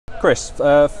Chris,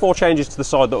 4 changes to the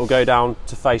side that will go down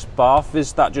to face Bath.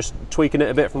 Is that just tweaking it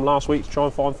a bit from last week to try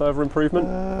and find further improvement?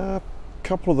 A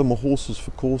couple of them are horses for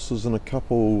courses and a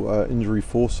couple injury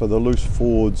force. So the loose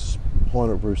forwards,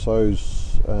 Heinrich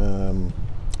Brousseau's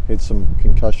had some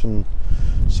concussion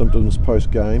symptoms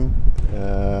post-game,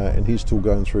 and he's still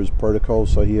going through his protocol,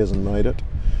 so he hasn't made it.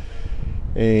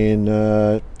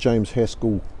 And James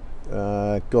Haskell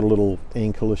got a little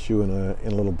ankle issue and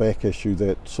a little back issue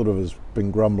that sort of has been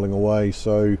grumbling away,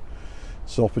 so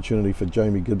it's an opportunity for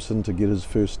Jamie Gibson to get his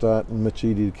first start and Mitch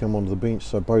Eadie to come onto the bench.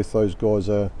 So both those guys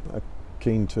are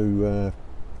keen to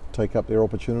take up their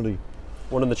opportunity.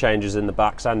 One of the changes in the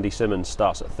backs, Andy Simmons,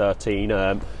 starts at 13.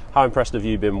 How impressed have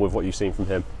you been with what you've seen from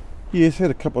him? Yeah, he's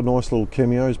had a couple of nice little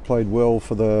cameos, played well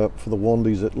for the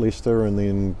Wandies at Leicester, and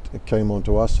then it came on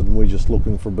to us, and we're just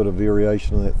looking for a bit of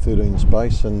variation in that 13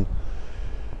 space. And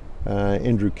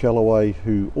Andrew Callaway,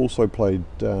 who also played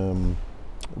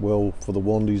well for the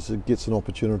Wandies, gets an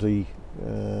opportunity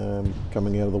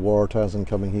coming out of the Waratahs and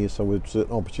coming here, so it's an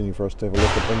opportunity for us to have a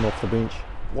look at him off the bench.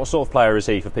 What sort of player is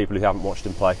he for people who haven't watched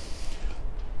him play?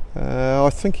 I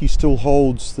think he still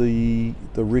holds the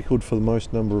record for the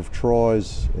most number of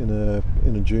tries in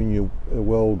a junior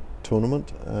world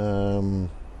tournament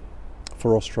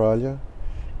for Australia.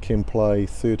 Can play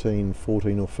 13,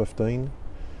 14 or 15.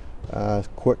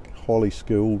 Quick, highly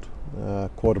skilled,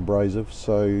 quite abrasive.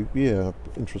 So yeah,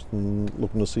 interested in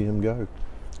looking to see him go.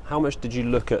 How much did you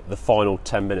look at the final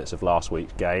 10 minutes of last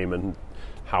week's game, and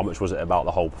how much was it about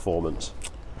the whole performance?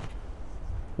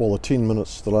 Well,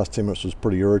 the last 10 minutes was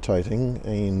pretty irritating,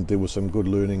 and there were some good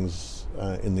learnings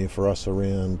in there for us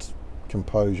around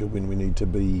composure when we need to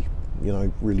be,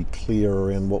 really clear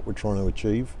around what we're trying to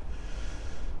achieve.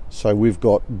 So we've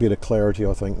got better clarity,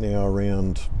 I think, now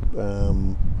around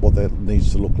what that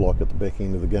needs to look like at the back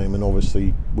end of the game. And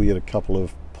obviously we had a couple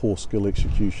of poor skill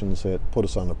executions that put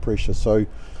us under pressure. So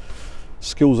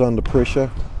skills under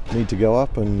pressure need to go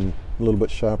up, and a little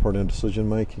bit sharper in our decision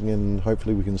making, and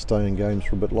hopefully we can stay in games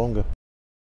for a bit longer.